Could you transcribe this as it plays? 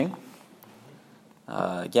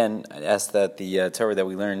Again, I ask that the Torah that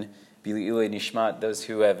we learn, B'li'ilei Nishmat, those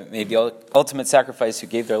who have made the ultimate sacrifice, who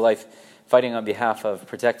gave their life fighting on behalf of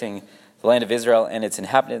protecting the land of Israel and its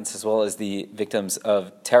inhabitants, as well as the victims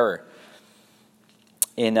of terror.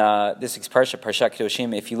 In this week's Parsha, Parshat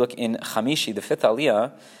Kedoshim, if you look in Chamishi, the fifth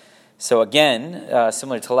Aliyah, so again,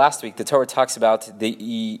 similar to last week, the Torah talks about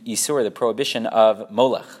the Isur, the prohibition of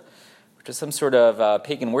Molech, which is some sort of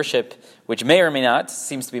pagan worship, which may or may not,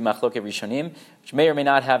 seems to be Machloket Rishonim, which may or may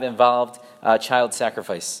not have involved child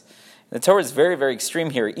sacrifice. The Torah is very, very extreme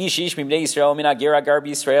here. Ish mibnei Yisrael mina gera gar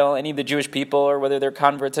b'Yisrael. Any of the Jewish people, or whether they're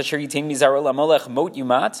converts, asher yitain mizaro lamolech mot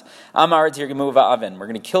yumat amar tirgemu va'aven. We're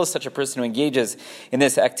going to kill such a person who engages in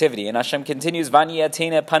this activity. And Hashem continues, Vani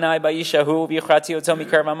yatena panai ba'yishahu v'yichrati oto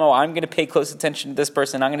mikar vamo. I'm going to pay close attention to this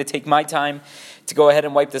person. I'm going to take my time to go ahead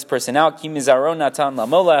and wipe this person out. Ki mizaro natan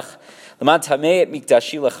lamolech.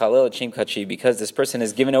 Because this person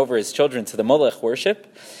has given over his children to the Molech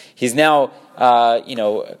worship, he's now,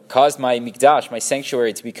 caused my mikdash, my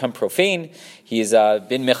sanctuary, to become profane. He's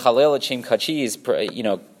been mechalel at shem kachi. He's,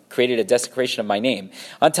 created a desecration of my name.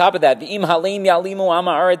 On top of that, v'im haleim ya'alimu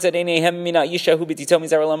ama aretz adenehem mina yishahu b'tito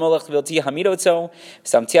mizar lamolech v'ilti hamidotzo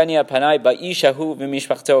samtiania panai ba'ishahu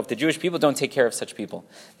v'mishpachto. If the Jewish people don't take care of such people,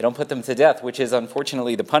 they don't put them to death, which is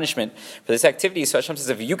unfortunately the punishment for this activity. So Hashem says,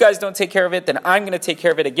 if you guys don't take care of it, then I'm going to take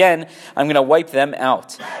care of it again. I'm going to wipe them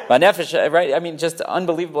out. Right? I mean, just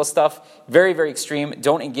unbelievable stuff. Very, very extreme.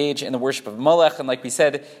 Don't engage in the worship of Molech. And like we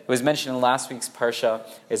said, it was mentioned in last week's Parsha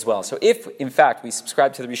as well. So if, in fact, we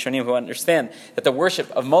subscribe to the Rishonim who understand that the worship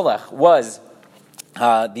of Molech was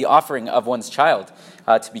the offering of one's child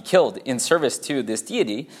to be killed in service to this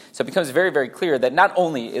deity, so it becomes very, very clear that not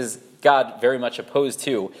only is God very much opposed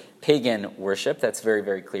to pagan worship. That's very,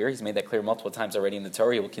 very clear. He's made that clear multiple times already in the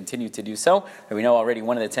Torah. He will continue to do so. And we know already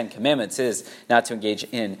one of the 10 commandments is not to engage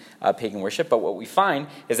in pagan worship. But what we find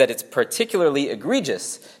is that it's particularly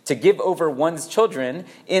egregious to give over one's children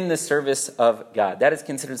in the service of God. That is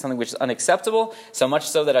considered something which is unacceptable, so much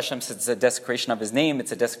so that Hashem says it's a desecration of His name,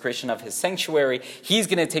 it's a desecration of His sanctuary. He's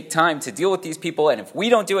going to take time to deal with these people, and if we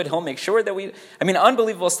don't do it, He'll make sure that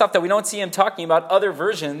unbelievable stuff that we don't see Him talking about other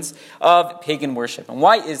versions of pagan worship. And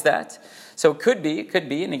why is that? So it could be,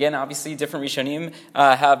 and again, obviously different Rishonim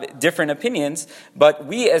have different opinions, but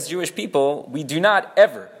we as Jewish people, we do not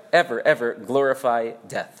ever glorify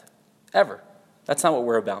death. Ever. That's not what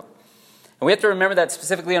we're about. And we have to remember that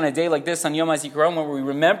specifically on a day like this, on Yom HaZikaron, where we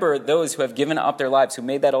remember those who have given up their lives, who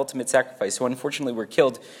made that ultimate sacrifice, who unfortunately were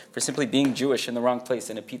killed for simply being Jewish in the wrong place,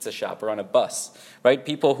 in a pizza shop or on a bus, right?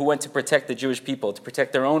 People who went to protect the Jewish people, to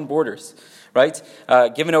protect their own borders, right?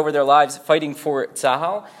 Given over their lives fighting for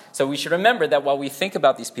Tzahal. So we should remember that while we think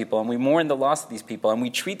about these people and we mourn the loss of these people and we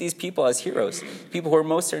treat these people as heroes, people who are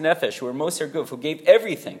Moser Nefesh, who are Moser Guf, who gave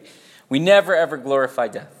everything, we never ever glorify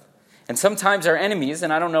death. And sometimes our enemies,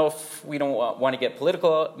 and I don't know if we don't want to get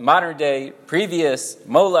political, modern day, previous,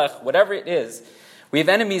 Molech, whatever it is, we have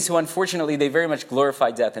enemies who unfortunately they very much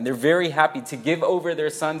glorify death, and they're very happy to give over their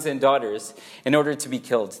sons and daughters in order to be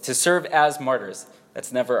killed, to serve as martyrs.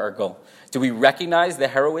 That's never our goal. Do we recognize the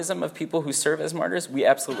heroism of people who serve as martyrs? We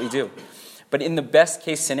absolutely do. But in the best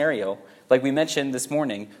case scenario, like we mentioned this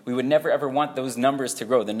morning, we would never ever want those numbers to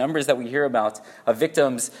grow. The numbers that we hear about of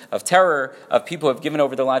victims of terror, of people who have given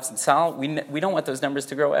over their lives in Tzahal, we don't want those numbers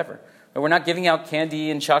to grow ever. We're not giving out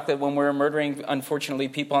candy and chocolate when we're murdering, unfortunately,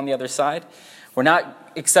 people on the other side. We're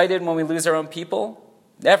not excited when we lose our own people.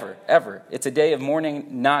 Ever. It's a day of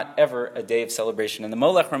mourning, not ever a day of celebration. And the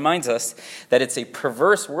Molech reminds us that it's a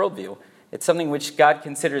perverse worldview. It's something which God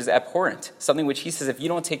considers abhorrent, something which He says, if you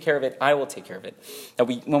don't take care of it, I will take care of it. That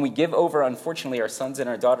when we give over, unfortunately, our sons and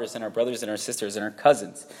our daughters and our brothers and our sisters and our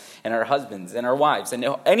cousins and our husbands and our wives and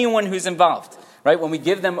anyone who's involved, right? When we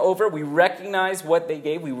give them over, we recognize what they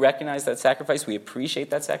gave. We recognize that sacrifice. We appreciate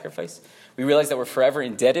that sacrifice. We realize that we're forever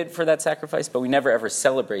indebted for that sacrifice, but we never ever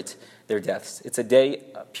celebrate their deaths. It's a day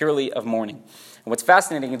purely of mourning. And what's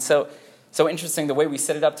fascinating and so interesting, the way we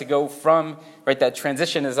set it up to go from, right, that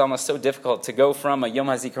transition is almost so difficult, to go from a Yom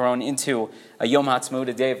HaZikaron into a Yom HaAtzmaut,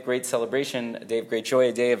 a day of great celebration, a day of great joy,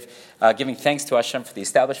 a day of giving thanks to Hashem for the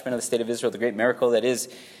establishment of the state of Israel, the great miracle that is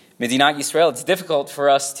Medinat Yisrael. It's difficult for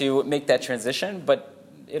us to make that transition, but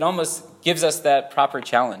it almost gives us that proper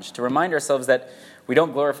challenge to remind ourselves that we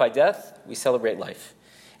don't glorify death, we celebrate life.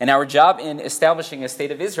 And our job in establishing a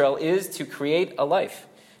state of Israel is to create a life.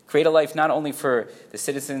 create a life not only for the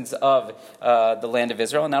citizens of the land of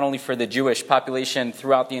Israel, not only for the Jewish population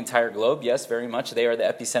throughout the entire globe. Yes, very much. They are the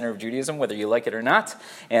epicenter of Judaism, whether you like it or not.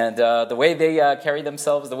 And the way they carry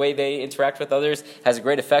themselves, the way they interact with others has a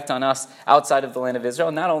great effect on us outside of the land of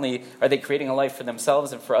Israel. Not only are they creating a life for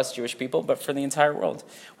themselves and for us Jewish people, but for the entire world.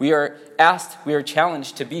 We are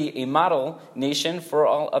challenged to be a model nation for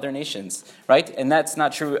all other nations, right? And that's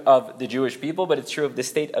not true of the Jewish people, but it's true of the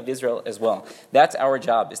state of Israel as well. That's our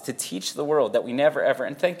job, is to teach the world that we never ever,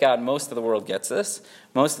 and thank God most of the world gets this,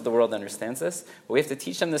 most of the world understands this, but we have to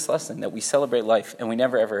teach them this lesson, that we celebrate life and we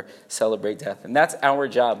never ever celebrate death. And that's our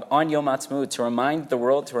job on Yom Ha'atzmaut, to remind the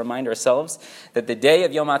world, to remind ourselves that the day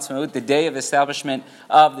of Yom Ha'atzmaut, the day of establishment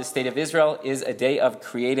of the state of Israel, is a day of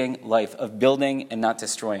creating life, of building and not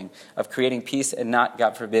destroying, of creating peace and not,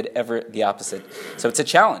 God forbid, ever the opposite. So it's a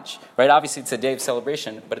challenge, right? Obviously it's a day of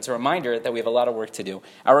celebration, but it's a reminder that we have a lot of work to do.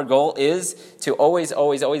 Our goal is to always,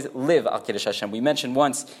 always, always live Al Kiddush Hashem. We mentioned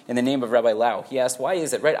once in the name of Rabbi Lau, he asked, why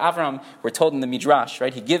is it, right? Avram, we're told in the Midrash,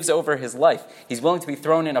 right? He gives over his life. He's willing to be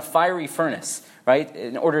thrown in a fiery furnace, right?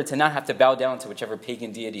 In order to not have to bow down to whichever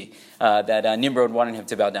pagan deity that Nimrod wanted him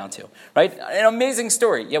to bow down to, right? An amazing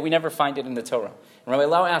story, yet we never find it in the Torah. And Rabbi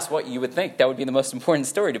Lau asked what you would think that would be the most important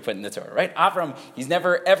story to put in the Torah, right? Avram, he's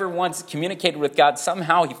never ever once communicated with God.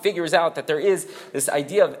 Somehow he figures out that there is this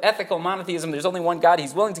idea of ethical monotheism. There's only one God.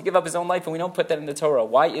 He's willing to give up his own life, and we don't put that in the Torah.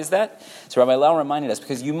 Why is that? So Rabbi Lau reminded us,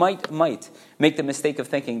 because you might make the mistake of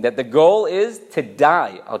thinking that the goal is to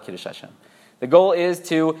die Al Kiddush Hashem. The goal is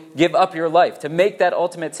to give up your life, to make that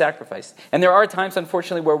ultimate sacrifice. And there are times,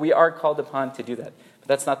 unfortunately, where we are called upon to do that. But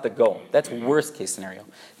that's not the goal. That's worst case scenario.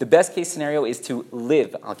 The best case scenario is to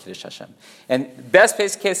live Al Kiddush Hashem. And best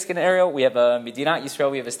case scenario, we have a Medinat Yisrael,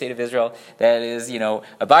 we have a state of Israel that is,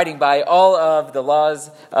 abiding by all of the laws,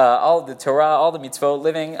 all of the Torah, all the mitzvot,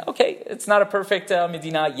 living. Okay, it's not a perfect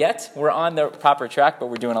Medina yet. We're on the proper track, but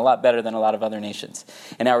we're doing a lot better than a lot of other nations.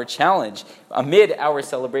 And our challenge amid our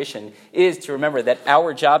celebration is to remember that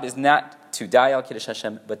our job is not to die Al Kiddush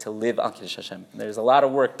Hashem, but to live Al Kiddush Hashem. There's a lot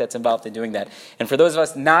of work that's involved in doing that. And for those of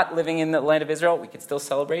us not living in the land of Israel, we can still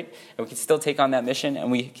celebrate, and we can still take on that mission, and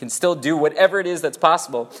we can still do whatever it is that's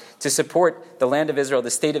possible to support the land of Israel, the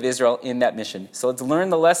state of Israel, in that mission. So let's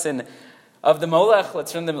learn the lesson of the Molech.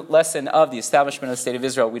 Let's learn the lesson of the establishment of the state of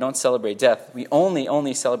Israel. We don't celebrate death. We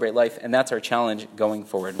only celebrate life, and that's our challenge going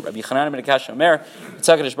forward. Rabbi Chanan ben Akash Omer,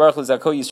 Tzakadosh Baruch Hu Zako Yisrael.